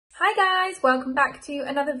Hi guys, welcome back to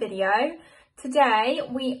another video. Today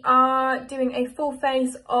we are doing a full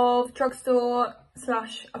face of drugstore /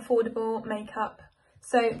 affordable makeup.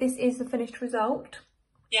 So this is the finished result.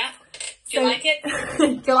 Yeah. Do you like it?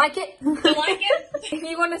 Do you like it? Do you like it? If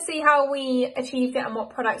you want to see how we achieved it and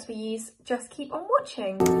what products we use, just keep on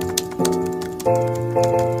watching.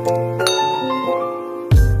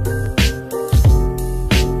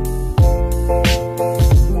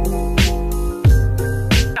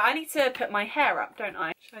 I need to put my hair up, don't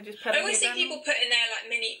I? Should I just put it? I always see people putting their like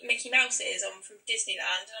mini Mickey Mouse ears on from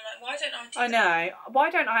Disneyland, and I'm like, why don't I do that? I know. Why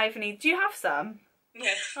don't I have any? Do you have some?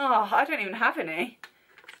 Yeah. Oh, I don't even have any.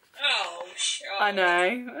 Oh, shut up. I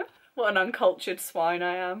know. What an uncultured swine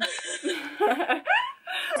I am.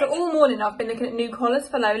 So all morning I've been looking at new collars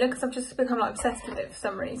for Lola because I've just become like obsessed with it for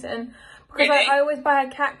some reason. Because Really? I always buy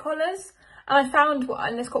her cat collars. And I found one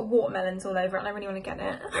and it's got watermelons all over it and I really want to get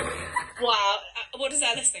it. Wow. What does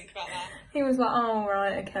Ellis think about that? He was like, oh,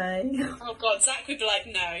 right, okay. Oh, God. Zach would be like,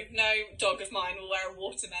 no dog of mine will wear a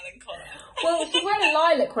watermelon collar. Well, she's wearing a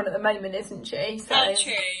lilac one at the moment, isn't she? So Oh,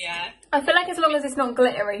 true, yeah. I feel like as long as it's not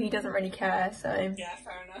glittery, he doesn't really care, so Yeah,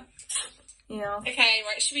 fair enough. yeah. Okay,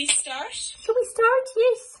 right, should we start? Shall we start?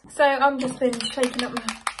 Yes. So I've just been shaking up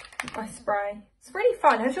my spray. It's really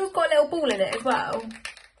fun. Has yours got a little ball in it as well?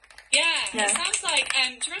 Yeah, it sounds like, do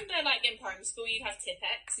you remember like in primary school you'd have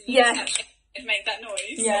Tipp-Ex and Yeah. you'd make that noise?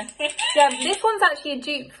 Yeah. Yeah, this one's actually a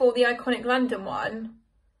dupe for the iconic London one.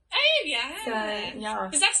 Oh, yeah. So, yeah.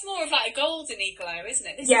 Because that's more of like a golden-y glow, isn't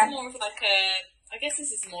it? This Yeah. is more of like a, I guess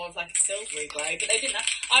this is more of like a silvery glow, but they didn't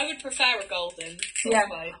I would prefer a golden sort Yeah. of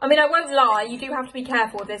glow. I mean, I won't lie, you do have to be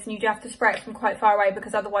careful with this and you do have to spray it from quite far away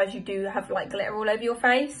because otherwise you do have like glitter all over your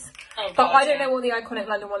face. Oh, But God, I don't yeah. know what the iconic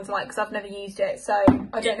London one's like because I've never used it, so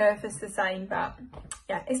I don't know if it's the same, but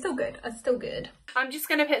yeah, it's still good. It's still good. I'm just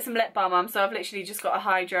going to put some lip balm on, so I've literally just got a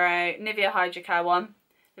Nivea Hydro Care one.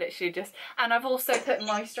 Literally just, and I've also put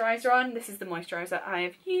moisturiser on. This is the moisturiser I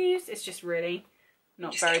have used. It's just really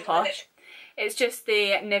not Just very get rid of posh. It's just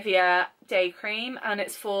the Nivea Day Cream, and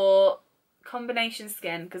it's for combination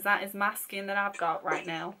skin, because that is my skin that I've got right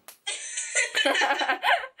now.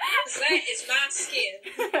 That is my skin.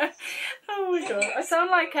 Oh my god. I sound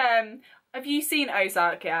like, have you seen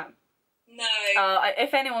Ozark yet? No.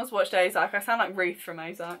 If anyone's watched Ozark, I sound like Ruth from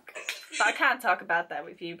Ozark. But I can't talk about that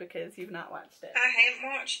with you because you've not watched it. I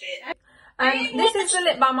haven't watched it. This is the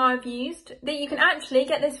lip balm I've used. You can actually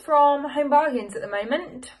get this from Home Bargains at the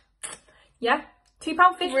moment. Yeah,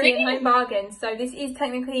 £2.50 Really? in Home Bargains. So this is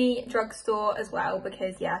technically drugstore as well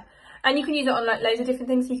because, yeah. And you can use it on like loads of different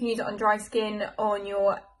things. You can use it on dry skin, on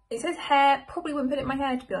your... It says hair. Probably wouldn't put it in my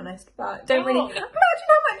hair, to be honest. But don't really... Imagine how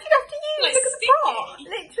much you'd have to use. Like Look at the pot. sticky.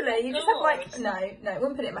 Literally. You just have like... God. No,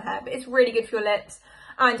 wouldn't put it in my hair. But it's really good for your lips.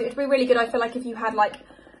 And it would be really good, I feel like, if you had like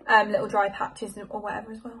little dry patches or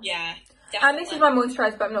whatever as well. Yeah, And definitely. this is my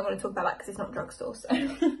moisturiser, but I'm not going to talk about that because it's not drugstore, so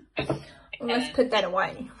let's put that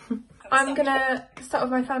away. I'm going to start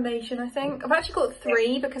with my foundation, I think. I've actually got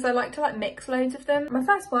 3 because I like to like mix loads of them. My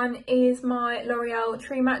first one is my L'Oreal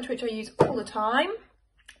True Match, which I use all the time.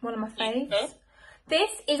 One of my faves.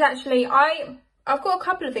 This is actually, I've got a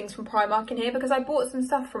couple of things from Primark in here because I bought some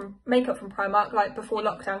stuff from makeup from Primark like before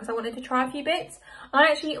lockdown because I wanted to try a few bits. I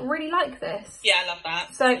actually really like this. Yeah, I love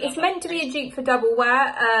that. So it's meant to be a dupe for double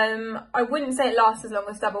wear. I wouldn't say it lasts as long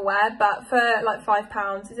as double wear, but for like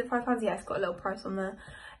 £5, is it £5? Yeah, it's got a little price on there.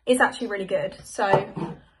 It's actually really good. So,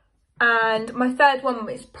 and my third one,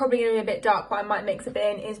 which is probably going to be a bit dark, but I might mix a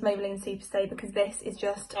bit in, is Maybelline Superstay because this is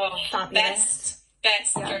just fabulous.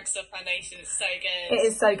 Best drugstore foundation. It's so good. It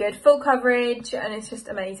is so good. Full coverage and it's just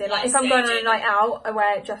amazing. Like if I'm going on a night out, I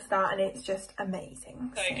wear just that and it's just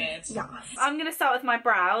amazing. So good. Yes. I'm going to start with my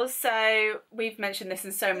brows. So we've mentioned this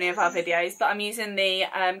in so many of our videos, but I'm using the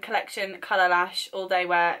Collection Colour Lash All Day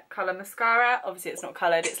Wear Colour Mascara. Obviously it's not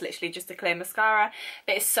coloured, it's literally just a clear mascara.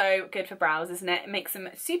 But it's so good for brows, isn't it? It makes them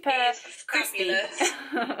super crispy.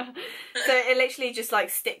 So it literally just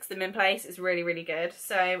like sticks them in place. It's really, really good.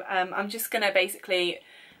 So I'm just going to basically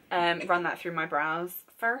run that through my brows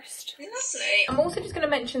first. Lovely. I'm also just going to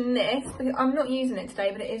mention this, because I'm not using it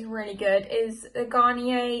today, but it is really good, is the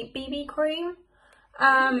Garnier BB cream.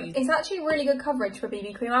 It's actually really good coverage for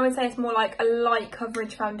BB cream. I would say it's more like a light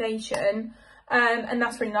coverage foundation, and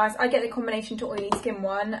that's really nice. I get the combination to oily skin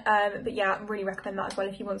one, but yeah, I really recommend that as well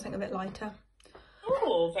if you want something a bit lighter.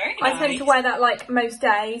 Oh, very nice. I tend to wear that like most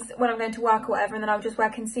days when I'm going to work or whatever, and then I'll just wear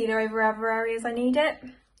concealer over other areas I need it.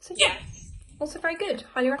 So yeah. Also very good.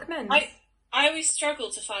 Highly recommend. I always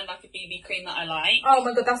struggle to find like a BB cream that I like. Oh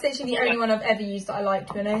my god, that's literally the only one I've ever used that I like,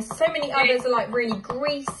 to be honest. So many others are like really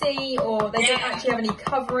greasy or they don't actually have any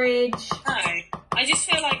coverage. No. I just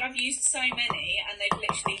feel like I've used so many and they've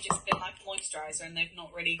literally just been like moisturiser and they've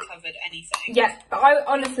not really covered anything. Yeah, but I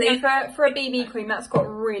honestly, for a BB cream, that's got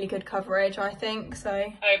really good coverage, I think, so.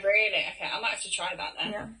 Oh, really? Okay, I might have to try that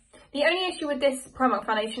then. Yeah. The only issue with this Primark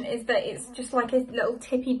foundation is that it's just like a little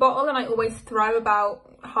tippy bottle and I always throw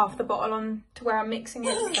about half the bottle on to where I'm mixing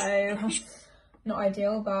it, so not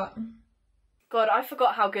ideal, but... God, I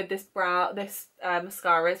forgot how good this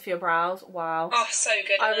mascara is for your brows. Wow. Oh, so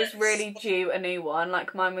good. I was really due a new one.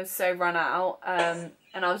 Like, mine was so run out, and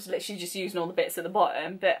I was literally just using all the bits at the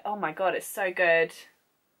bottom. But, oh my God, it's so good.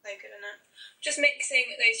 So good, isn't it? Just mixing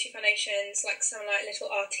those two foundations like some like little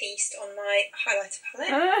artiste on my highlighter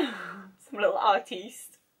palette. Some little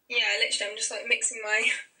artiste. Yeah, literally, I'm just like mixing my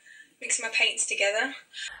paints together.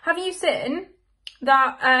 Have you seen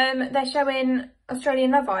that they're showing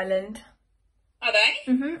Australian Love Island? Are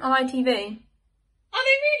they? On ITV. Are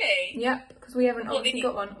they really? Yep, because we haven't obviously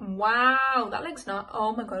got one. Wow, that looks nice.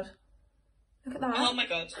 Oh my God. Look at that. Oh my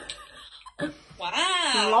God.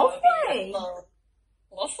 Wow. Lovely.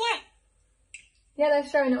 Lovely. Yeah, they're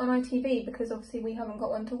showing it on ITV because obviously we haven't got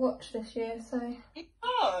one to watch this year, so...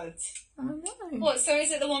 God. I don't know. What, so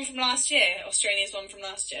is it the one from last year? Australia's one from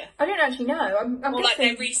last year? I don't actually know. I'm or guessing... like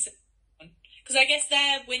their recent one? Because I guess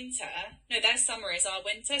their winter... No, their summer is our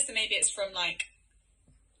winter, so maybe it's from like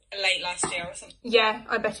late last year or something. Yeah,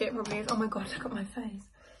 I bet it probably is. Oh my God, look at my face.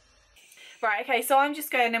 Right, okay, so I'm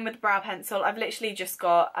just going in with the brow pencil. I've literally just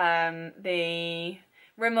got the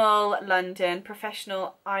Rimmel London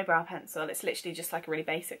Professional Eyebrow Pencil. It's literally just like a really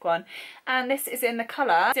basic one. And this is in the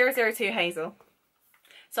colour 002 Hazel.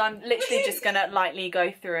 So I'm literally just going to lightly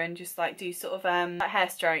go through and just like do sort of a hair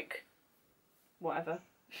stroke, whatever.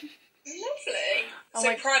 Lovely. Oh so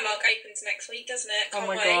my... Primark opens next week, doesn't it? Can't oh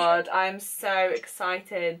my wait. God, I'm so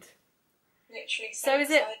excited. Literally so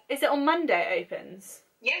excited. is it on Monday it opens?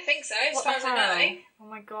 Yeah, I think so, as What far as I know. Oh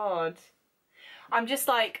my God. I'm just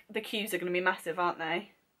like, the queues are going to be massive, aren't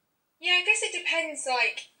they? Yeah, I guess it depends,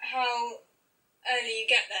 like, how early you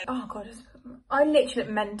get there. Oh God, I literally look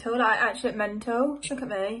mental. Like, I actually look mental. Look at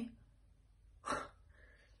me.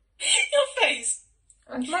 Your face.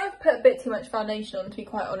 I might have put a bit too much foundation on, to be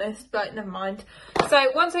quite honest, but never mind.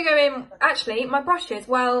 So once I go in, actually, my brushes,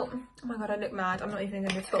 well, oh my God, I look mad. I'm not even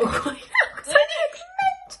going to talk right now because I look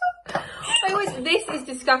mental. This is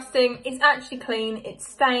disgusting. It's actually clean. It's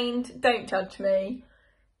stained. Don't judge me.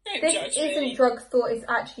 This isn't drugstore, it's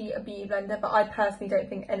actually a beauty blender, but I personally don't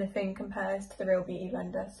think anything compares to the real beauty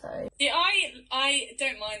blender, so... Yeah, I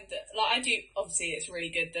don't mind that, like, I do, obviously it's really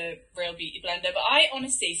good, the real beauty blender, but I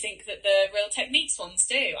honestly think that the Real Techniques ones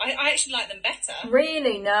do. I actually like them better.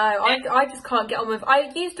 Really? No, yeah. I just can't get on with... I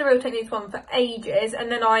used the Real Techniques one for ages,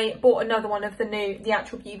 and then I bought another one of the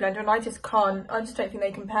actual beauty blender, and I just don't think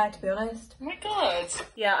they compare, to be honest. Oh my God.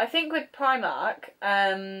 Yeah, I think with Primark,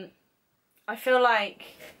 I feel like...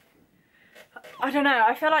 I don't know,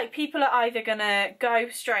 I feel like people are either going to go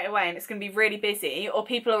straight away and it's going to be really busy, or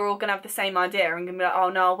people are all going to have the same idea and going to be like, oh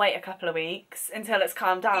no, I'll wait a couple of weeks until it's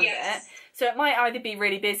calmed down a bit. So it might either be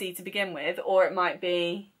really busy to begin with, or it might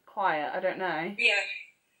be quiet, I don't know. Yeah.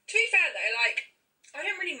 To be fair though, like, I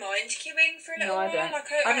don't really mind queuing for a little while. I don't.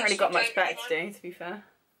 Like, I haven't really got much better to do, to be fair.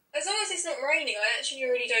 As long as it's not raining, I actually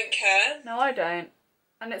really don't care. No, I don't.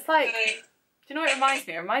 And it's like... Do you know what it reminds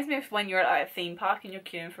me? It reminds me of when you're at a theme park and you're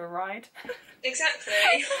queuing for a ride.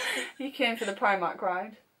 Exactly. You're queuing for the Primark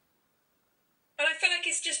ride. And I feel like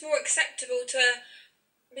it's just more acceptable to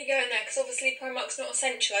be going there, because obviously Primark's not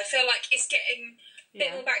essential. I feel like it's getting a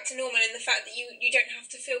bit more back to normal in the fact that you don't have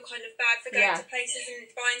to feel kind of bad for going to places and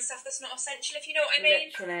buying stuff that's not essential, if you know what I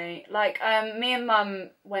mean. Literally. Like, me and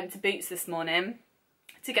Mum went to Boots this morning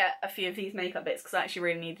to get a few of these makeup bits because I actually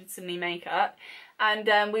really needed some new makeup. And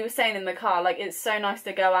we were saying in the car, like, it's so nice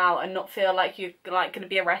to go out and not feel like you're like going to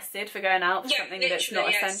be arrested for going out for something that's not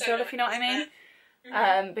essential, if you know what I mean.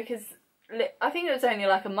 Mm-hmm. Because I think it was only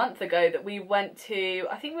like a month ago that we went to,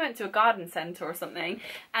 I think we went to a garden centre or something,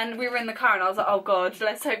 and we were in the car and I was like, oh God,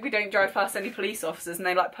 let's hope we don't drive past any police officers and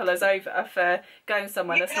they like pull us over for going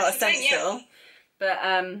somewhere that's not essential. But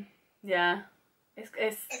yeah. I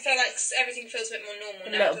feel like everything feels a bit more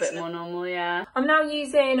normal now. A little bit more normal, yeah. I'm now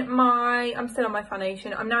using I'm still on my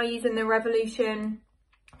foundation. I'm now using the Revolution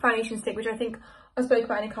foundation stick, which I think I spoke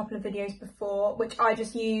about in a couple of videos before, which I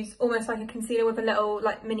just use almost like a concealer with a little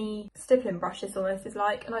like mini stippling brush, this almost is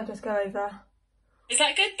like, and I just go over. Is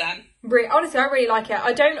that good then? Honestly, I really like it.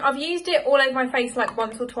 I've used it all over my face like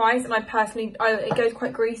once or twice, and it goes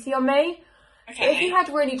quite greasy on me. Okay. If you had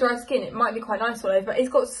really dry skin, it might be quite nice all over, but it's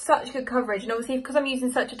got such good coverage, and obviously because I'm using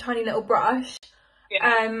such a tiny little brush, you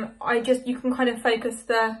can kind of focus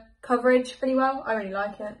the coverage really well. I really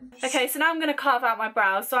like it. Okay, so now I'm going to carve out my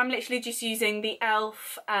brows. So I'm literally just using the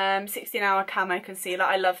e.l.f. 16 Hour Camo Concealer.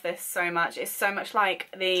 I love this so much. It's so much like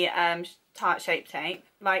the Tarte Shape Tape.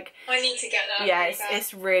 Like, I need to get that. yeah, really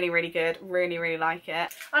it's really, really good. Really, really like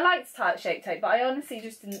it. I liked Tarte Shape Tape, but I honestly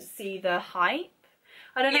just didn't see the hype.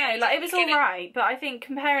 I don't know, like, it was alright, but I think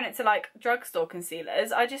comparing it to, like, drugstore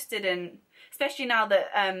concealers, I just didn't, especially now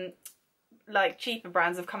that, like, cheaper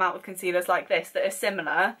brands have come out with concealers like this that are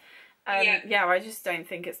similar. Yeah, I just don't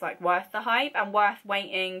think it's, like, worth the hype and worth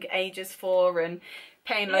waiting ages for and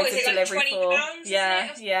paying loads of delivery like for.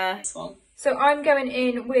 £20, Yeah. So I'm going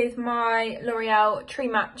in with my L'Oreal Tree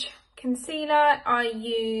Match Concealer. I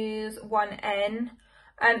use 1N.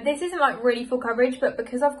 This isn't like really full coverage, but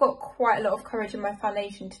because I've got quite a lot of coverage in my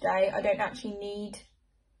foundation today, I don't actually need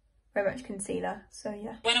very much concealer, so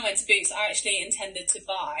yeah. When I went to Boots, I actually intended to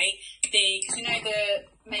buy because you know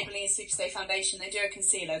the Maybelline Superstay foundation, they do a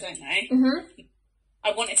concealer, don't they? Mm-hmm.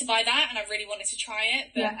 I wanted to buy that and I really wanted to try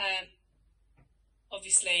it, but yeah.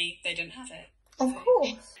 Obviously they didn't have it. Of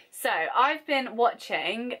course. So I've been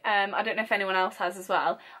watching, I don't know if anyone else has as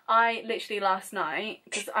well, I literally last night,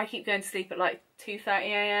 because I keep going to sleep at like 2:30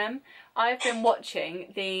 AM, I've been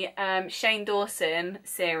watching the Shane Dawson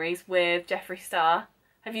series with Jeffree Star.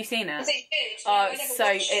 Have you seen it? Is it good? Oh, No,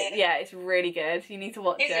 so yeah, it's really good. You need to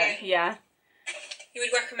watch it. Yeah. You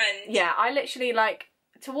would recommend? Yeah, I literally like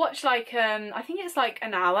to watch like I think it's like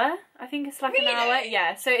an hour. I think it's like really? an hour.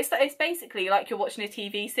 Yeah. So it's basically like you're watching a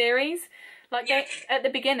TV series. Like they, at the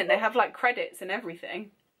beginning they have like credits and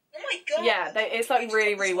everything. Oh my god. Yeah, it's like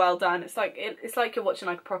really, really well done. It's like it's like you're watching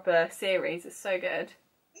like a proper series. It's so good.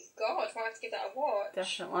 God, I have to give that a watch.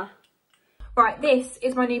 Definitely. Right, this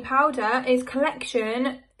is my new powder. It's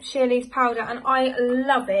Collection Shirley's powder, and I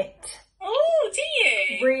love it. Oh, do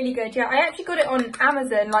you? Really good, yeah. I actually got it on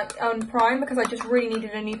Amazon, like on Prime, because I just really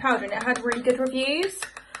needed a new powder, and it had really good reviews.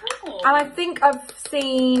 Oh. And I think I've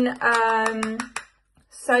seen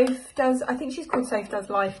Soph does. I think she's called Soph Does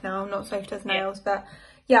Life now, not Soph Does Nails, but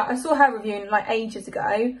yeah, I saw her reviewing like ages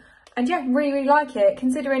ago, and yeah, really, really like it.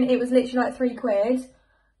 Considering it was literally like £3.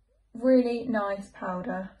 Really nice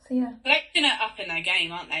powder. So yeah. Collection are up in their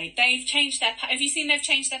game, aren't they? They've changed their. Have you seen they've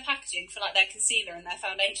changed their packaging for like their concealer and their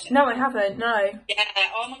foundation? No, I haven't. No. Yeah.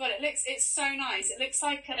 Oh my god, it's so nice. It looks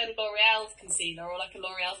like a L'Oreal concealer or like a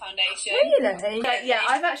L'Oreal foundation. Really? Yeah,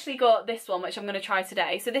 I've actually got this one which I'm going to try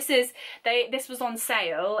today. So this was on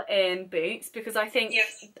sale in Boots because I think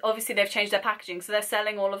obviously they've changed their packaging, so they're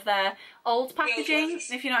selling all of their old packaging,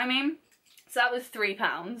 if you know what I mean. So that was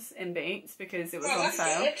 £3 in Boots because it was on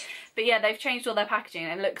sale. Good. But yeah, they've changed all their packaging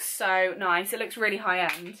and it looks so nice. It looks really high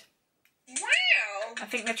end. Wow. I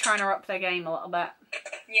think they're trying to up their game a little bit.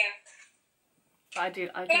 Yeah. But I do.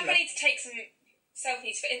 I need to take some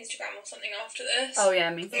selfies for Instagram or something after this. Oh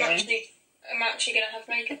yeah, me too. I'm actually going to have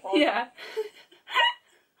makeup on. Yeah.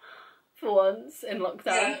 For once in lockdown.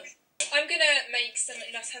 Yeah. I'm going to make some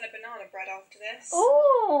Nutella banana bread after this.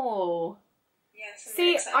 Oh. Yes,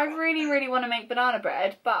 see, I really, really want to make banana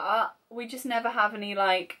bread, but we just never have any,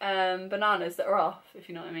 like, bananas that are off, if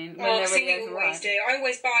you know what I mean. Well, see, we always do. I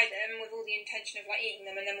always buy them with all the intention of, like, eating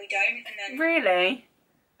them, and then we don't, and then... Really?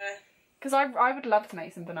 Because I would love to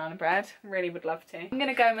make some banana bread. Really would love to. I'm going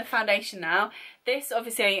to go in with foundation now. This,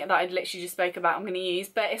 obviously, that I literally just spoke about, I'm going to use,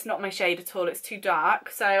 but it's not my shade at all. It's too dark.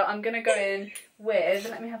 So I'm going to go in with...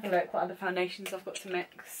 Let me have a look what other foundations I've got to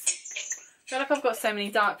mix. I feel like I've got so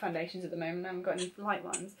many dark foundations at the moment. I haven't got any light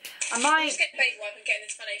ones. I might just get a baby wipe and getting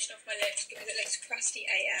this foundation off my lips because it looks crusty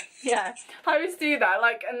AF. Yeah, I always do that.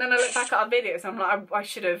 Like, and then I look back at our videos and I'm like, I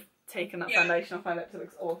should have taken that foundation off my lips. It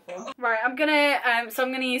looks awful. Right, I'm gonna so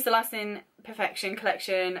I'm gonna use the Lasting Perfection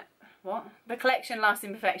Collection. What? The Collection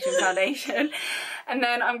Lasting Perfection foundation, and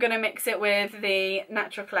then I'm gonna mix it with the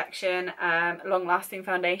Natural Collection Long Lasting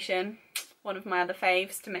foundation. One of my other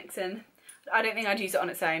faves to mix in. I don't think I'd use it on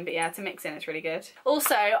its own, but yeah, to mix in it's really good.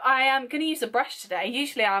 Also, I am going to use a brush today.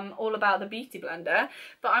 Usually I'm all about the Beauty Blender,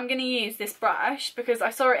 but I'm going to use this brush because I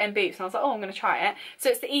saw it in Boots and I was like, oh, I'm going to try it. So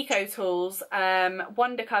it's the Eco Tools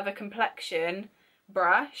Wondercover Complexion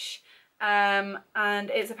brush, and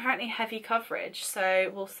it's apparently heavy coverage,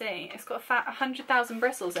 so we'll see. It's got 100,000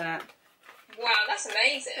 bristles in it. Wow, that's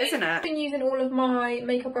amazing. Isn't it? I've been using all of my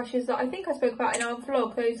makeup brushes that I think I spoke about in our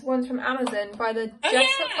vlog, those ones from Amazon by the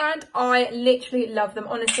Jessup brand. I literally love them,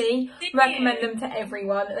 honestly. Recommend them to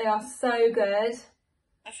everyone. They are so good.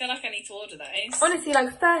 I feel like I need to order those. Honestly,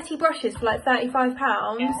 like 30 brushes for like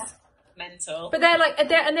 £35. Yeah. Mental. But they're like,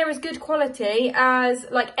 they're as good quality as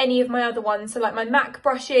like any of my other ones. So like my MAC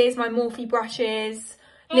brushes, my Morphe brushes.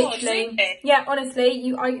 Literally. Really? Yeah,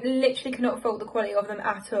 honestly, I literally cannot fault the quality of them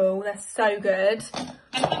at all. They're so good.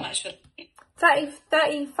 And how much for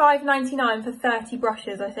 35.99 for 30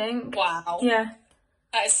 brushes, I think. Wow. Yeah.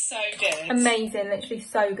 That is so good. Amazing, literally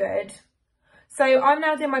so good. So I'm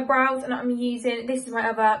now doing my brows and I'm using, this is my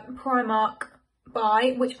other Primark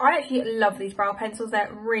buy, which I actually love these brow pencils.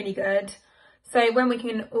 They're really good. So when we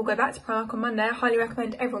can all go back to Primark on Monday, I highly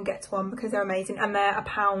recommend everyone gets one because they're amazing. And they're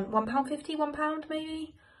 £1.50, £1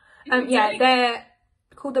 maybe. Yeah, they're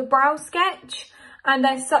called the Brow Sketch, and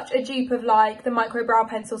they're such a dupe of like the micro brow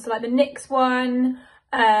pencils. So like the NYX one,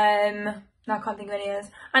 no, I can't think of any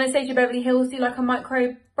others. Anastasia Beverly Hills do like a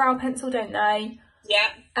micro brow pencil, don't they?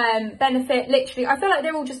 Yeah. Benefit, literally, I feel like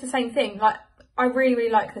they're all just the same thing. Like, I really,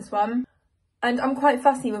 really like this one. And I'm quite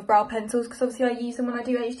fussy with brow pencils because obviously I use them when I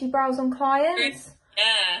do HD brows on clients.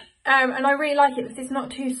 Yeah. And I really like it because it's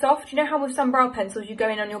not too soft. You know how with some brow pencils you go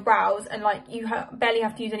in on your brows and like you barely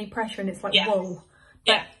have to use any pressure and it's like, whoa.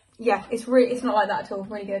 But, yeah, it's not like that at all.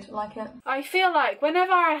 Really good. I like it. I feel like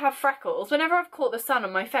whenever I have freckles, whenever I've caught the sun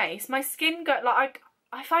on my face, my skin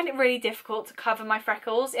I find it really difficult to cover my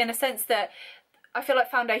freckles in a sense that I feel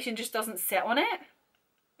like foundation just doesn't sit on it.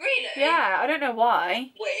 Really? Yeah, I don't know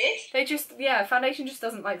why. Weird. They just, foundation just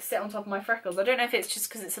doesn't like sit on top of my freckles. I don't know if it's just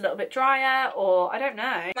because it's a little bit drier or I don't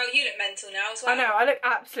know. Well, you look mental now as well. I know, I look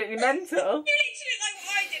absolutely mental. You literally look like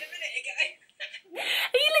what I did a minute ago.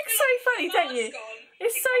 You look so funny, don't you?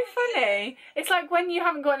 It's so funny. It's like when you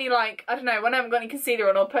haven't got any, like, I don't know, when I haven't got any concealer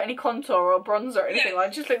on or put any contour or bronzer or anything, like,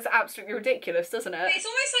 it just looks absolutely ridiculous, doesn't it? It's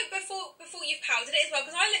almost like before you've powdered it as well,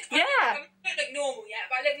 because I don't look normal yet,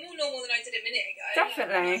 but I look more normal than I did a minute ago.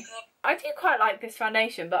 Definitely. I do quite like this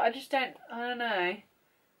foundation, but I don't know.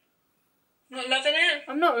 Not loving it?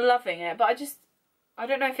 I'm not loving it, but I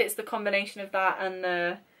don't know if it's the combination of that and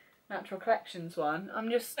the Natural Collections one. Oh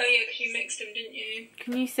yeah, because you mixed them, didn't you?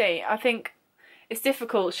 Can you see? I think it's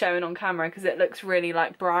difficult showing on camera because it looks really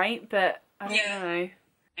like bright, but I don't know.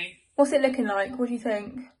 What's it looking like? What do you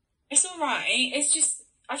think? It's alright. It's just,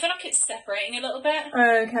 I feel like it's separating a little bit.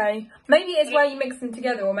 Okay. Maybe it's where you mix them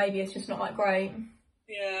together, or maybe it's just not that great.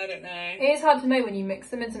 Yeah, I don't know. It is hard to know when you mix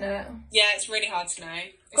them, isn't it? Yeah, it's really hard to know.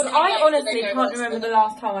 Because I honestly can't remember the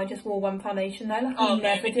last time I just wore one foundation though. Like I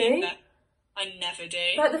never do. I never do.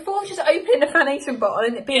 Like the thought of just opening a foundation bottle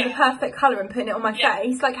and it being the perfect colour and putting it on my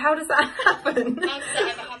face, like how does that happen? How does that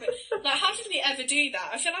ever happen? Like how did we ever do that?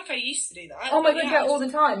 I feel like I used to do that. Oh my god, yeah, all the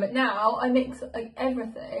time. But now I mix like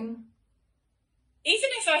everything. Even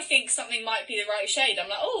if I think something might be the right shade, I'm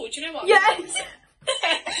like, oh, do you know what? Yes!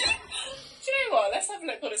 Do you know what? Let's have a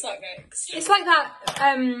look what it's like next. It's like that,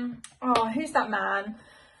 oh, who's that man?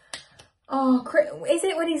 Oh, is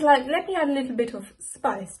it when he's like, let me add a little bit of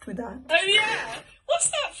spice to that? Oh yeah! What's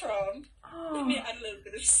that from? Oh. Let me add a little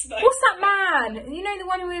bit of spice. What's that man? You know the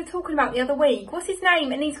one we were talking about the other week? What's his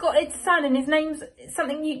name? And he's got his son and his name's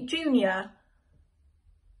something Junior.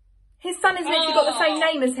 His son has literally got the same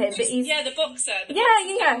name as him, but he's... Yeah, the boxer.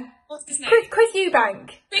 Yeah. What's his name? Chris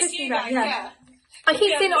Eubank. Chris Eubank, yeah. I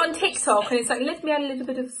keep seeing it on TikTok and it's like, let me add a little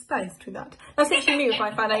bit of spice to that. That's literally me with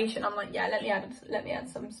my foundation. I'm like, yeah, let me add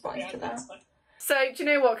some spice to that. So, do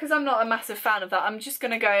you know what? Because I'm not a massive fan of that, I'm just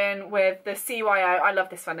going to go in with the CYO. I love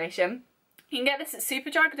this foundation. You can get this at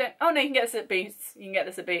Superdrug. Oh no, you can get this at Boots. You can get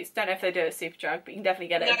this at Boots. Don't know if they do it at Superdrug, but you can definitely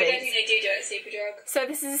get it at Boots. No, I don't think they do it at Superdrug. So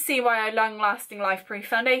this is a CYO Long Lasting Life Proof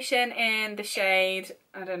Foundation in the shade,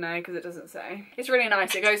 I don't know, because it doesn't say. It's really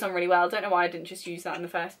nice. It goes on really well. Don't know why I didn't just use that in the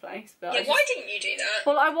first place. But yeah, why didn't you do that?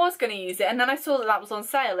 Well, I was going to use it, and then I saw that was on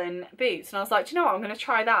sale in Boots, and I was like, do you know what? I'm going to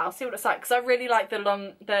try that. I'll see what it's like, because I really like the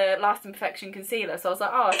Lasting Perfection concealer. So I was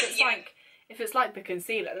like, oh, if it's like the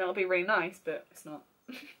concealer, then it'll be really nice. But it's not.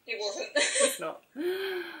 It wasn't. It's not.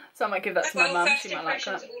 So I might give that to my mum. She might like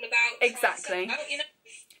that. All about exactly. Out, you know?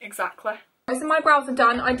 Exactly. So my brows are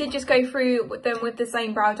done. I did just go through them with the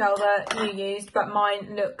same brow gel that you used, but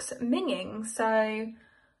mine looks minging. So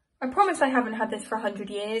I promise I haven't had this for 100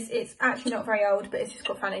 years. It's actually not very old, but it's just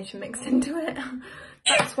got foundation mixed into it.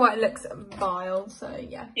 That's why it looks vile. So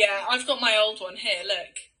yeah. Yeah, I've got my old one here.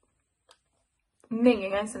 Look.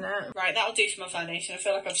 Minging, isn't it? Right, that'll do for my foundation. I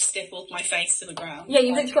feel like I've stippled my face to the ground. Yeah,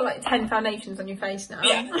 you've literally got like 10 foundations on your face now.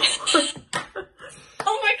 Yeah.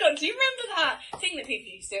 Oh my god, do you remember that thing that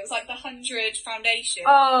people used to do? It was like the 100 foundation.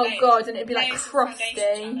 Oh god, and it'd be like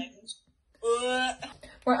crusty. Right,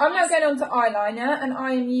 I'm now going on to eyeliner, and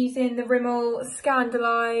I am using the Rimmel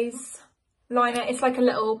Scandalise liner. It's like a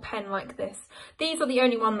little pen like this. These are the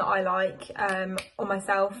only one that I like on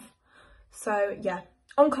myself. So yeah.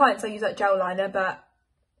 On clients I use that gel liner, but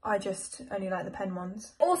I just only like the pen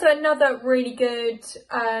ones. Also another really good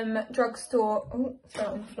drugstore, oh, it's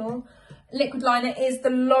on the floor. liquid liner is the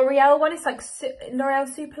L'Oreal one. It's like L'Oreal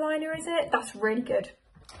Super Liner, is it? That's really good.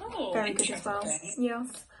 Oh, very good as well.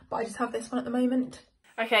 Yes, but I just have this one at the moment.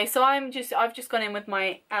 Okay, so I've just gone in with my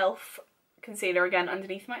e.l.f. concealer again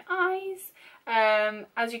underneath my eyes.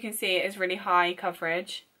 As you can see, it is really high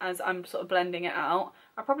coverage as I'm sort of blending it out.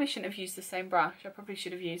 I probably shouldn't have used the same brush. I probably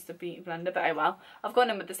should have used the Beauty Blender, but oh well. I've gone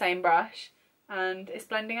in with the same brush and it's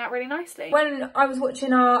blending out really nicely. When I was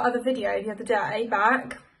watching our other video the other day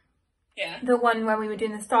back, yeah, the one where we were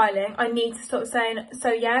doing the styling, I need to stop saying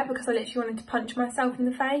 "so yeah" because I literally wanted to punch myself in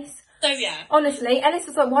the face. So yeah. Honestly, Ellis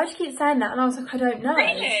was like, "Why do you keep saying that?" And I was like, "I don't know."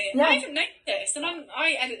 Really? Yeah. I haven't noticed, and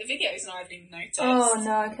I edit the videos and I haven't even noticed. Oh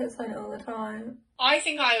no, I kept saying it all the time. I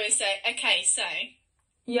think I always say, "Okay, so."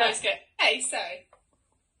 Yeah. I always go, "Hey, so."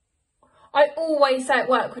 I always say at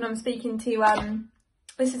work when I'm speaking to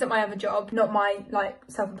this isn't my other job, not my like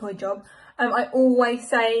self-employed job. I always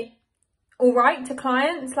say all right to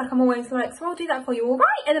clients. Like I'm always like, "So I'll do that for you, all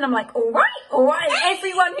right?" And then I'm like, "All right, all right." And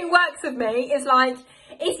everyone who works with me is like,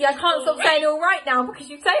 "Izzy, I can't stop saying all right now because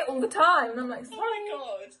you say it all the time." And I'm like, "Sorry." Oh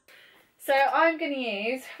my god. So I'm going to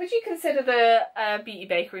use, would you consider the Beauty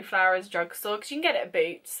Bakery flour as drugstore? Because you can get it at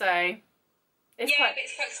Boots, so it's but it's quite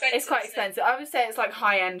expensive. It's quite expensive. I would say it's like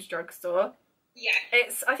high-end drugstore. Yeah.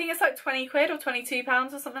 I think it's like 20 quid or 22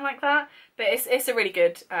 pounds or something like that. But it's a really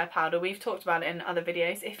good powder. We've talked about it in other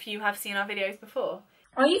videos if you have seen our videos before.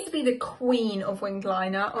 I used to be the queen of winged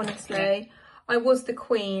liner, honestly. I was the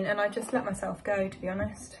queen and I just let myself go, to be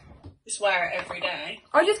honest. Just wear it every day.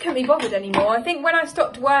 I just couldn't be bothered anymore. I think when I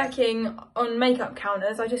stopped working on makeup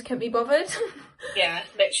counters, I just couldn't be bothered. Yeah,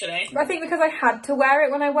 literally. I think because I had to wear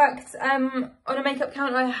it when I worked on a makeup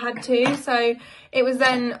counter, I had to. So it was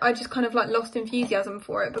then I just kind of like lost enthusiasm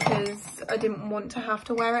for it because I didn't want to have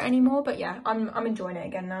to wear it anymore. But yeah, I'm enjoying it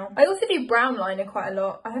again now. I also do brown liner quite a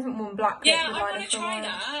lot. I haven't worn black liner. Yeah, I want to try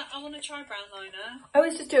that. I want to try brown liner. I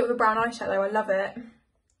always just do it with a brown eyeshadow. I love it.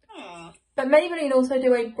 Oh. But Maybelline also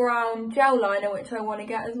do a brown gel liner, which I want to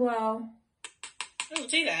get as well. Oh,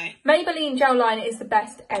 do they? Maybelline gel liner is the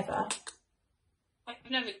best ever. I've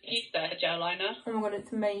never used their gel liner. Oh my god,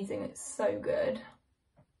 it's amazing. It's so good.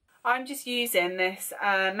 I'm just using this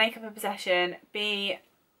Makeup Obsession Be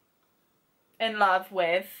In Love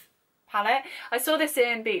With palette. I saw this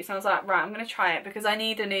in Boots and I was like, right, I'm going to try it because I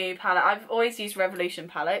need a new palette. I've always used Revolution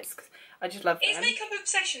palettes because I just love them. Is Makeup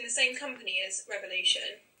Obsession the same company as Revolution?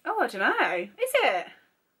 Oh, I don't know. Is it?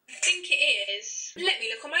 I think it is. Let me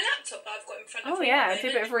look on my laptop that I've got in front of me. Oh yeah, do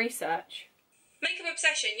a bit of research. Makeup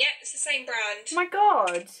Obsession, yeah, it's the same brand. Oh my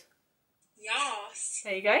god. Yes.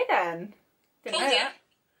 There you go then. Didn't know that.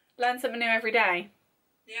 Learn something new every day.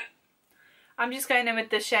 Yeah. I'm just going in with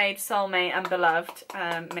the shade Soulmate and Beloved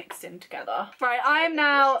mixed in together. Right, I am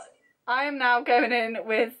now going in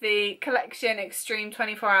with the Collection Extreme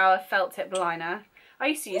 24-Hour Felt Tip Liner. I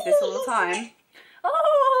used to use this all the time. Oh,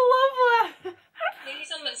 I love that. You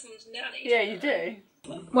sound like someone's nanny. Yeah, you do.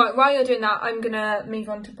 Right, while you're doing that, I'm going to move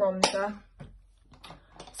on to bronzer.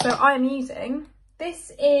 So I am using,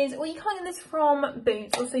 this is, well, you can't get this from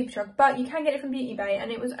Boots or Superdrug, but you can get it from Beauty Bay,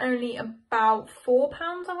 and it was only about £4,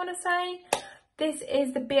 I want to say. This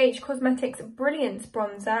is the BH Cosmetics Brilliance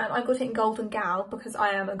Bronzer, and I got it in Golden Gal because I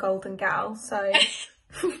am a Golden Gal, so...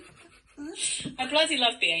 I bloody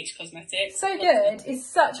love BH Cosmetics. So good. It's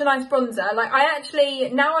such a nice bronzer. Like, I actually,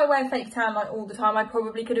 now I wear fake tan like all the time. I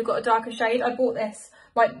probably could have got a darker shade. I bought this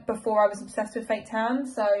like before I was obsessed with fake tan,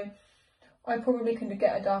 so I probably could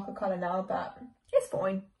get a darker colour now, but it's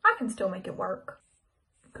fine. I can still make it work.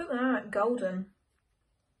 Look at that, golden.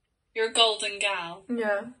 You're a golden gal.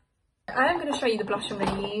 Yeah. I am going to show you the blush I'm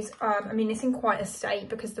going to use. I mean, it's in quite a state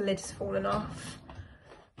because the lid has fallen off.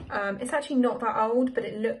 It's actually not that old, but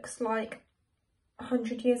it looks like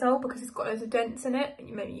 100 years old because it's got loads of dents in it.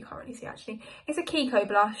 Maybe you can't really see actually. It's a Kiko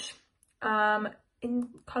blush in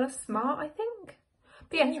colour Smart, I think.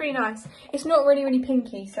 But yeah, it's really nice. It's not really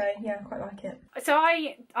pinky, so yeah, I quite like it. So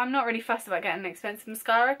I'm not really fussed about getting an expensive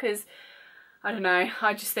mascara because, I don't know,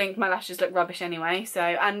 I just think my lashes look rubbish anyway. So,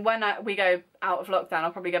 and when we go out of lockdown,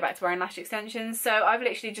 I'll probably go back to wearing lash extensions. So I've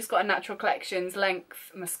literally just got a Natural Collections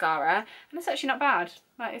length mascara, and it's actually not bad.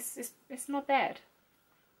 Like, it's not bad.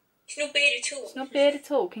 It's not bad at all. It's not bad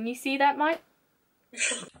at all. Can you see that, Mike?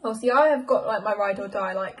 Oh, see, I have got like my Ride or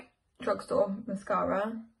Die, like drugstore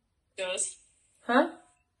mascara. Yours? Huh?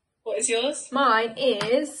 What is yours? Mine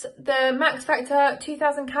is the Max Factor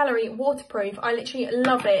 2000 calorie waterproof. I literally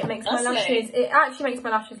love it. It makes my lashes, it actually makes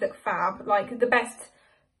my lashes look fab. Like the best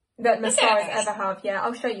that mascaras ever have. Yeah,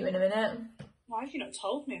 I'll show you in a minute. Why have you not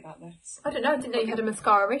told me about this? I don't know, I didn't know you had a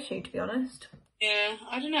mascara issue, to be honest. Yeah,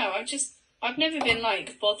 I don't know. I've never been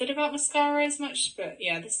like bothered about mascara as much, but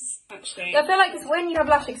yeah, this is actually... I feel like it's when you have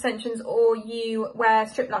lash extensions or you wear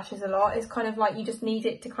strip lashes a lot, it's kind of like you just need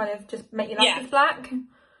it to kind of just make your lashes black.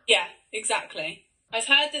 Yeah, exactly. I've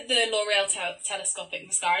heard that the L'Oreal telescopic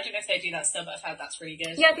mascara, I don't know if they do that still, but I've heard that's really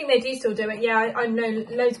good. Yeah, I think they do still do it. Yeah, I know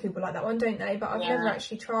loads of people like that one, don't they? But I've never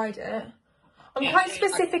actually tried it. I'm quite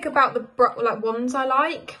specific about the like ones I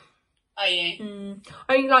like. Are you?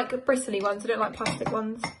 I only like bristly ones, I don't like plastic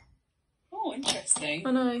ones. Oh, interesting.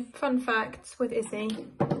 I know. Fun facts with Izzy.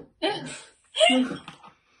 There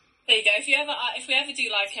you go. If we ever do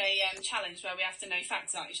like a challenge where we have to know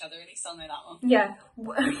facts about each other, at least I'll know that one. Yeah.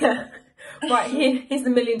 Yeah. Right, here's the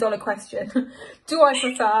 $1 million question. Do I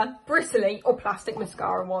prefer bristly or plastic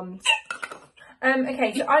mascara wands?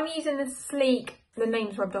 Okay, so I'm using the Sleek. The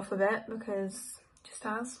name's rubbed off a bit because just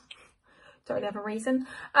as. Don't really have a reason.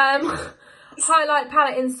 Highlight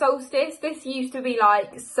palette in Solstice. This used to be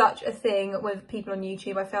like such a thing with people on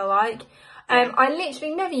YouTube, I feel like. I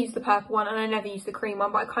literally never use the purple one and I never use the cream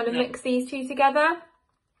one, but I kind of mix these two together.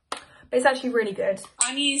 But it's actually really good.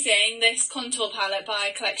 I'm using this contour palette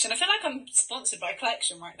by Collection. I feel like I'm sponsored by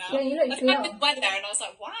Collection right now. Yeah, you literally are. I went there and I was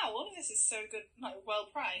like, wow, all of this is so good, like well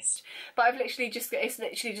priced. But I've literally it's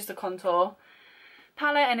literally just a contour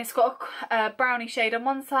palette, and it's got a brownie shade on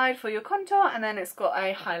one side for your contour, and then it's got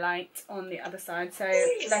a highlight on the other side. So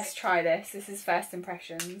let's try this. This is first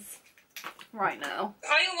impressions right now.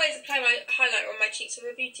 I always apply my highlighter on my cheeks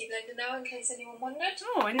with a beauty blender now, in case anyone wondered.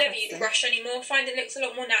 Oh, I never use a brush anymore. I find it looks a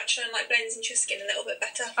lot more natural and like blends into your skin a little bit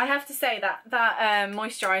better. I have to say that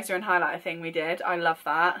moisturiser and highlighter thing we did, I love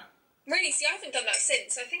that. Really? See, I haven't done that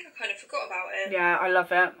since. I think I kind of forgot about it. Yeah, I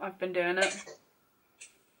love it. I've been doing it.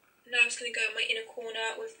 Now I'm just going to go in my inner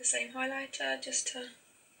corner with the same highlighter just to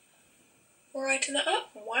brighten that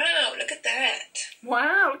up. Wow, look at that.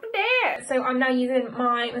 Wow, look at that. So I'm now using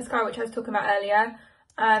my mascara, which I was talking about earlier.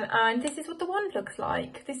 And this is what the wand looks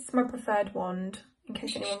like. This is my preferred wand, in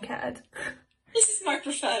case anyone cared. This is my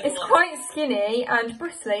preferred It's quite skinny and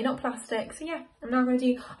bristly, not plastic. So yeah, I'm now going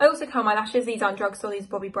to do... I also curl my lashes. These aren't Drugstore, these are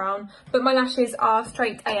Bobbi Brown. But my lashes are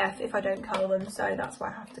straight AF if I don't curl them, so that's why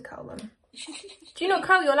I have to curl them. Do you not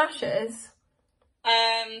curl your lashes?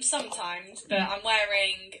 Sometimes, but I'm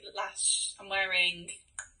wearing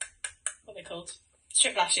what are they called?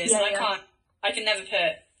 Strip lashes. Yeah, and I can never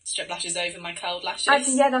put strip lashes over my curled lashes.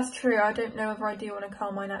 Actually, yeah, that's true. I don't know if I do want to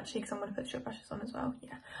curl mine actually, because I'm going to put strip lashes on as well.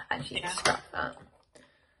 Yeah, actually, scrap that.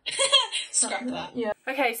 Scrap that. Yeah.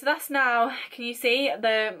 Okay, so that's now, can you see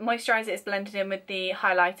the moisturiser is blended in with the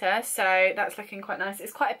highlighter, so that's looking quite nice.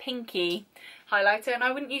 It's quite a pinky highlighter, and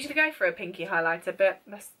I wouldn't usually go for a pinky highlighter, but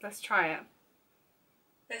let's try it.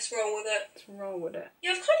 Let's roll with it. Let's roll with it.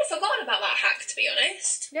 Yeah, I've kind of forgotten about that hack, to be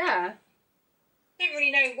honest. Yeah. I don't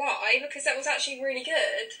really know why, because that was actually really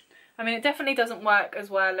good. I mean, it definitely doesn't work as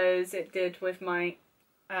well as it did with my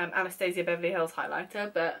Anastasia Beverly Hills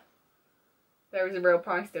highlighter, but there is a real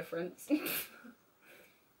price difference.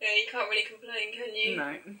 Yeah, you can't really complain, can you?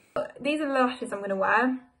 No. These are the lashes I'm going to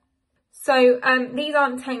wear. So these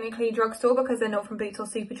aren't technically Drugstore because they're not from Boots or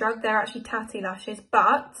Superdrug. They're actually Tatty lashes,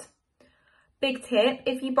 but big tip,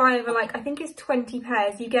 if you buy over like, I think it's 20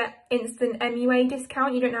 pairs, you get instant MUA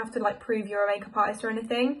discount. You don't have to like prove you're a makeup artist or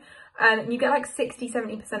anything. You get like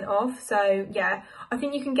 60-70% off. So yeah, I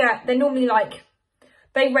think you can get, they're normally like,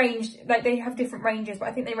 they range, like they have different ranges, but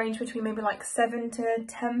I think they range between maybe like £7 to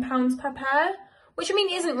 £10 per pair. Which, I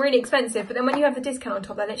mean, isn't really expensive, but then when you have the discount on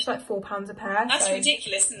top, they're literally like £4 a pair. That's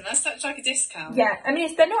ridiculous, isn't it? That's such like a discount. Yeah, I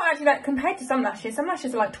mean, they're not actually, like, compared to some lashes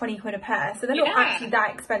are like 20 quid a pair, so they're not actually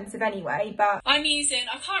that expensive anyway, but... I'm using,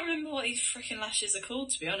 I can't remember what these freaking lashes are called,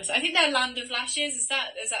 to be honest. I think they're Land of Lashes. Does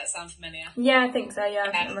that sound familiar? Yeah, I think so,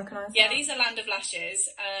 yeah. I recognise that. Yeah, these are Land of Lashes,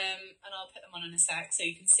 and I'll put them on in a sec so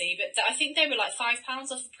you can see, but I think they were like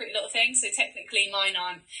 £5 off a Pretty Little Thing, so technically mine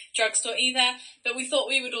aren't Drugstore either, but we thought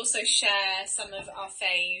we would also share some of our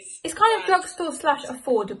fave. It's kind of Drugstore /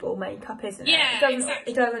 affordable makeup, isn't it? Yeah,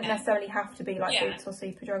 It doesn't necessarily have to be like Boots or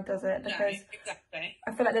Superdrug, does it? Because no, exactly.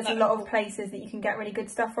 I feel like there's a lot of places that you can get really good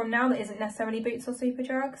stuff from now that isn't necessarily Boots or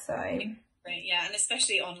Superdrug, so... Yeah, and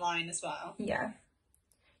especially online as well. Yeah.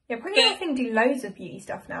 Yeah, Pretty Little Thing do loads of beauty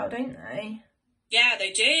stuff now, don't they? Yeah,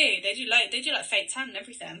 they do. They do like fake tan and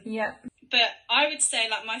everything. Yeah. But I would say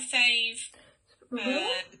like my fave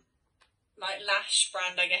like lash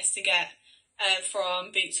brand, I guess, to get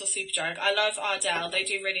from Boots or Superdrug. I love Ardell. They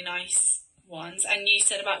do really nice ones. And you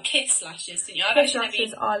said about Kiss lashes, didn't you? Kiss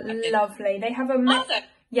lashes are lovely. They have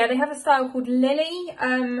yeah, they have a style called Lily,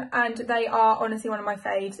 and they are honestly one of my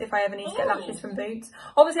faves if I ever need to get lashes from Boots.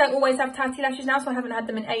 Obviously, I always have Tatty lashes now, so I haven't had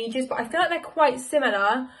them in ages, but I feel like they're quite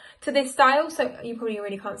similar to this style, so you probably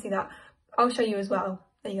really can't see that. I'll show you as well.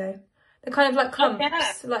 There you go. They're kind of like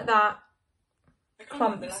clumps, like that.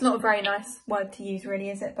 Clumps. It's not a very nice word to use, really,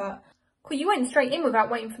 is it? But cool, you went straight in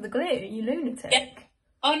without waiting for the glue. You lunatic. Yeah.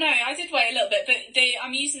 Oh no, I did wait a little bit, but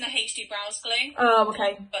I'm using the HD Brows glue. Oh,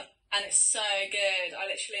 okay. And it's so good. I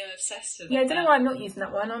literally am obsessed with it. Yeah, I don't know why I'm not using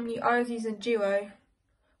that one. I was using Duo.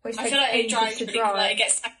 Which I feel like it dries really quickly. Like, it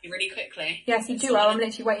gets tacky really quickly. Yeah, see, Duo, I'm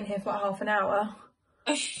literally waiting here for like half an hour.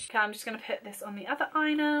 Okay, I'm just going to put this on the other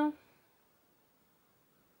eye now.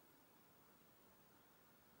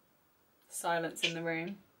 Silence in the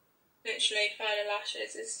room. Literally, finer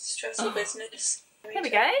lashes is stressful business. There we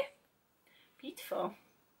go. Beautiful.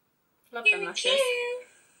 Love them lashes.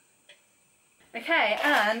 Okay,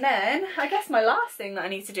 and then I guess my last thing that I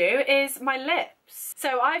need to do is my lips.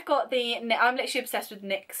 So I've got I'm literally obsessed with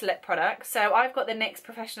NYX lip products. So I've got the NYX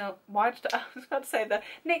Professional, I was about to say the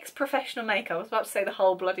NYX Professional Makeup. I was about to say the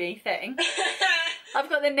whole bloody thing. I've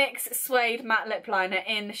got the NYX Suede Matte Lip Liner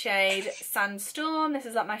in the shade Sandstorm. This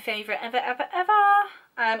is like my favourite ever, ever, ever.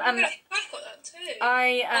 I've got that too.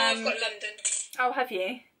 I've got London. Oh, have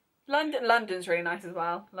you? London's really nice as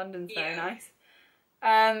well. London's very nice.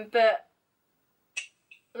 But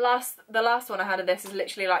the last one I had of this is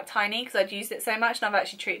literally like tiny because I'd used it so much, and I've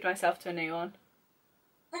actually treated myself to a new one.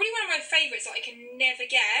 Probably one of my favourites that I can never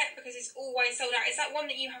get because it's always sold out is that one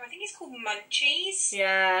that you have. I think it's called Munchies.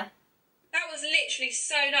 Yeah. That was literally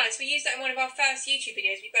so nice. We used that in one of our first YouTube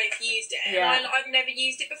videos. We both used it. Yeah. And I've never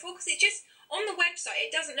used it before because it just, on the website,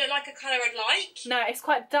 it doesn't look like a colour I'd like. No, it's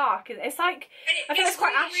quite dark. It's like, I think it's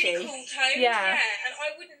quite ashy. Really cool tones, yeah. And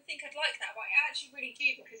I wouldn't think I'd like that, but I actually really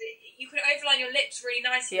do because you can overline your lips really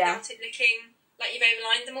nicely without it looking like you've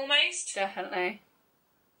overlined them almost. Definitely.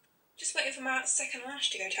 Just waiting for my second lash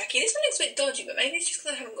to go tacky. This one looks a bit dodgy, but maybe it's just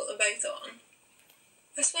because I haven't got them both on.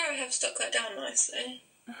 I swear I have stuck that down nicely.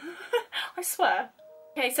 I swear.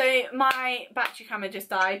 Okay, so my battery camera just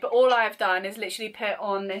died, but all I've done is literally put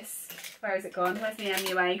on this. Where is it gone? Where's the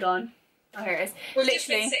MUA gone? Oh, here it is. We've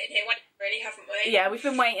literally been sitting here waiting, really, haven't we? Yeah, we've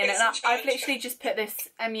been waiting, and I've literally just put this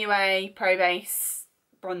MUA Pro Base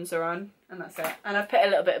bronzer on, and that's it. And I've put a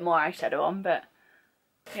little bit more eyeshadow on, but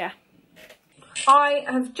yeah. I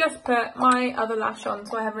have just put my other lash on,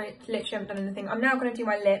 so I literally haven't done anything. I'm now going to do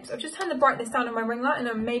my lips. I've just turned the brightness down on my ring light, and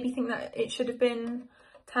I maybe think that it should have been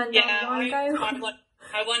turned down a while ago.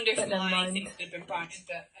 I wonder if my things would have been brighter,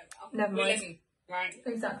 but never mind. Right.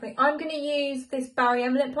 Exactly. I'm going to use this Barry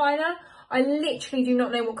M lip liner. I literally do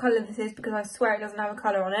not know what colour this is because I swear it doesn't have a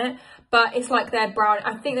colour on it. But it's like their brown.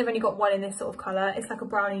 I think they've only got one in this sort of colour. It's like a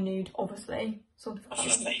brownie nude, obviously. Sort of colour.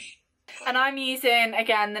 And I'm using,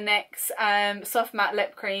 again, the NYX Soft Matte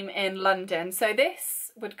Lip Cream in London. So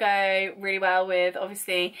this would go really well with,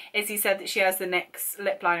 obviously, Izzy said that she has the NYX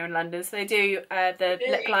lip liner in London. So they do the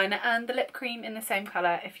lip liner and the lip cream in the same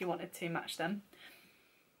colour if you wanted to match them.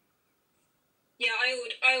 Yeah,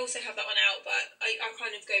 I also have that one out, but I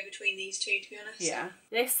kind of go between these two, to be honest. Yeah.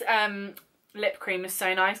 This lip cream is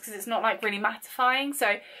so nice because it's not like really mattifying,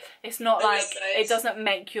 so it's not like, it doesn't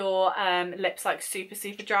make your lips like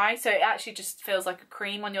super dry, so it actually just feels like a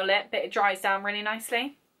cream on your lip, but it dries down really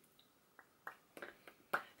nicely.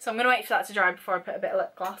 So I'm going to wait for that to dry before I put a bit of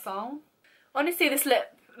lip gloss on. Honestly, this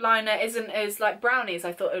lip liner isn't as like brownie as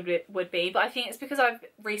I thought it would be, but I think it's because I've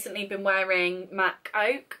recently been wearing MAC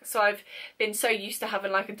Oak, so I've been so used to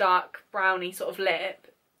having like a dark brownie sort of lip,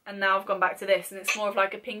 and now I've gone back to this and it's more of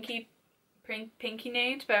like a pinky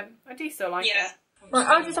nude, but I do still like it. Right,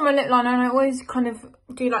 I've just done my lip liner, and I always kind of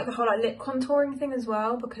do like the whole like lip contouring thing as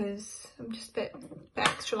well because I'm just a bit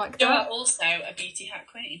extra like that. You're also a beauty hack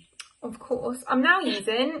queen. Of course. I'm now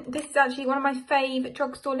using, this is actually one of my fave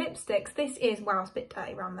drugstore lipsticks. This is, wow, it's a bit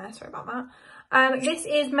dirty around there, sorry about that. This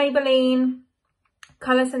is Maybelline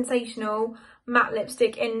Colour Sensational Matte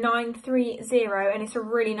Lipstick in 930, and it's a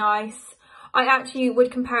really nice, I actually would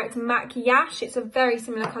compare it to MAC Yash. It's a very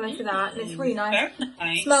similar colour to that, and it's really nice.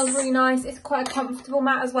 It smells really nice. It's quite a comfortable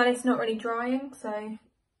matte as well. It's not really drying, so I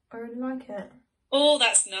really like it. Oh,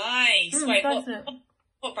 that's nice. Wait, nice,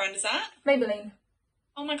 what brand is that? Maybelline.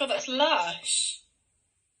 Oh my god, that's lush.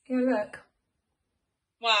 Yeah, look.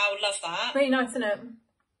 Wow, love that. Really nice, isn't it?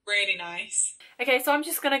 Really nice. Okay, so I'm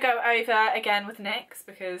just going to go over again with NYX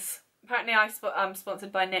because apparently I'm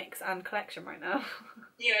sponsored by NYX and Collection right now.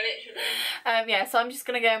 Yeah, literally. Yeah, so I'm just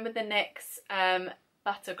going to go in with the NYX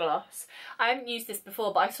Butter Gloss. I haven't used this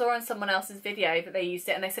before, but I saw on someone else's video that they used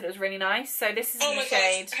it and they said it was really nice. So this is in the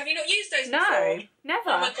shade. God. Have you not used those before? No, never.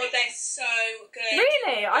 Oh my god, they're so good.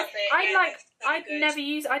 Really? I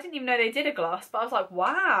didn't even know they did a gloss, but I was like,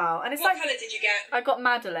 wow. And it's what colour did you get? I got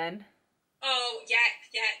Madeline. Oh, yeah.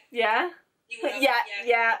 Yeah? You will.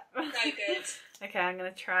 Yeah. So good. Okay, I'm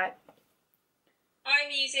going to try it.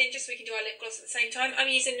 using, just so we can do our lip gloss at the same time, I'm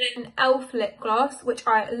using an e.l.f. lip gloss, which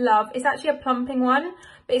I love. It's actually a plumping one,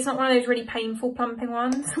 but it's not one of those really painful plumping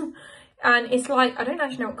ones. And it's like, I don't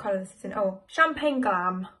actually know what colour this is in. Oh, Champagne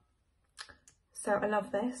Glam. So I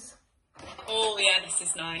love this. Oh yeah, this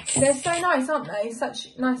is nice. They're so nice, aren't they?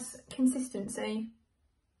 Such nice consistency.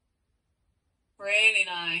 Really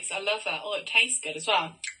nice. I love that. Oh, it tastes good as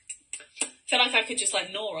well. I feel like I could just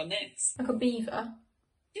like gnaw on this. Like a beaver.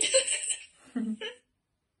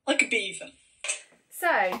 Like a beaver.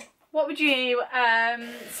 So, what would you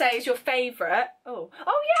say is your favourite? Oh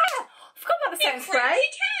yeah! I forgot about the setting spray. Crazy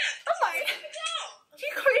cat! Oh my!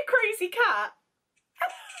 You call your crazy cat?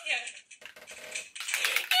 Yeah.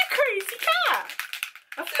 You crazy cat!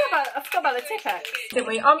 I forgot about the Tipp-Ex. Didn't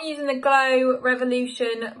we? I'm using the Glow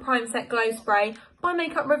Revolution Prime Set Glow Spray by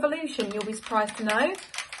Makeup Revolution, you'll be surprised to know.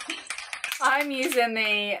 I'm using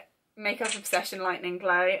the Makeup Obsession Lightning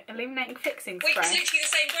Glow Illuminating Fixing Spray. Wait, it's literally the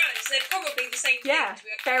same brand, so they're probably the same thing. Yeah,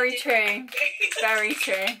 very true. Very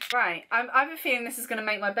true. Right, I have a feeling this is going to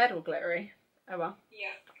make my bed all glittery. Oh well. Yeah.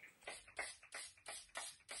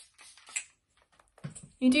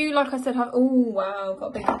 You do, like I said, have... Oh, wow,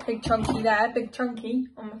 got a big chunky there. Big chunky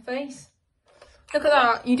on my face. Look at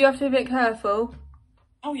that. You do have to be a bit careful.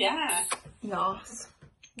 Oh, yeah. Yes.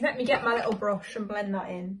 Let me get my little brush and blend that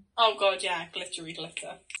in. Oh, God, yeah. Glittery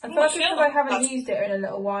glitter. I feel like because I haven't used it in a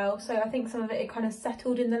little while, so I think some of it kind of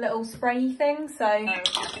settled in the little spray thing, so...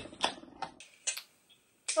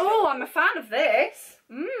 Oh, I'm a fan of this.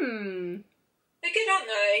 Mmm. They're good, aren't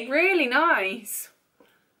they? Really nice.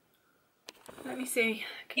 Let me see.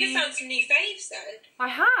 You found some new faves then. I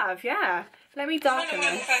have, yeah. Let me darken One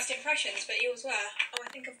of my this. first impressions, but yours were. Oh, I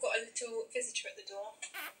think I've got a little visitor at the door.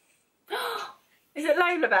 Is it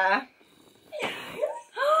Lola Bear?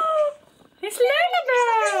 It's Lola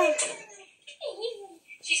Bear!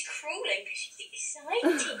 She's crawling because she's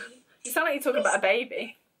excited. You sound like you're talking about a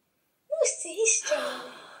baby. What's this,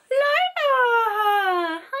 John?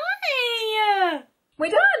 Lola! Hi!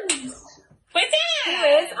 We're done! We're there!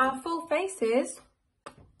 Here is our full faces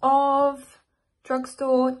of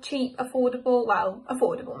drugstore, cheap, affordable, well,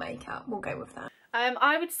 affordable makeup. We'll go with that.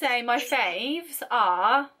 I would say my faves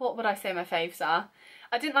are... What would I say my faves are?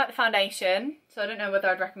 I didn't like the foundation, so I don't know whether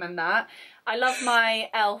I'd recommend that. I love my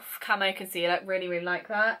e.l.f. Camo Concealer, really, really like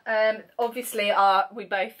that. Obviously, we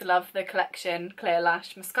both love the Collection Clear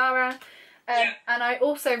Lash Mascara. And I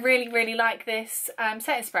also really, really like this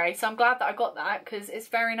setting spray, so I'm glad that I got that because it's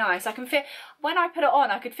very nice. I can feel, when I put it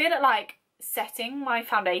on, I could feel it like setting my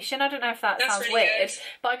foundation. I don't know if that sounds really weird,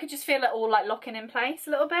 but I could just feel it all like locking in place a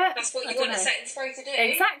little bit. That's what you want a setting spray to do.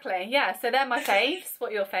 Exactly, yeah. So they're my faves.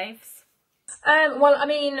 What are your faves? Well, I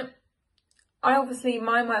mean,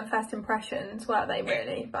 mine weren't first impressions, were they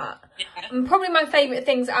really? But probably my favourite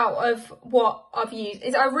things out of what I've used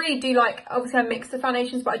is I really do like, obviously I mix the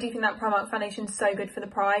foundations, but I do think that Primark foundation is so good for the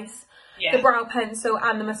price. Yeah. The brow pencil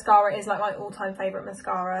and the mascara is like my all-time favourite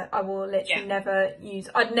mascara. I will literally never use,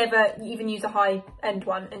 I'd never even use a high-end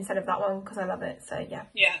one instead of that one because I love it, so yeah.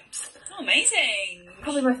 Yeah. Oh, amazing.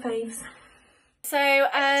 Probably my faves. So,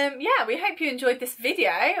 yeah, we hope you enjoyed this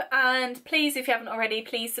video, and please, if you haven't already,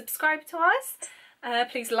 please subscribe to us.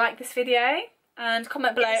 Please like this video and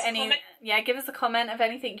comment below give us a comment of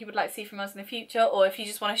anything you would like to see from us in the future, or if you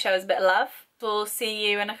just want to show us a bit of love. We'll see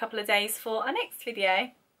you in a couple of days for our next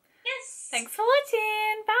video. Yes. Thanks for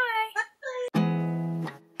watching.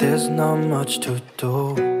 Bye. There's not much to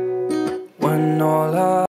do when all I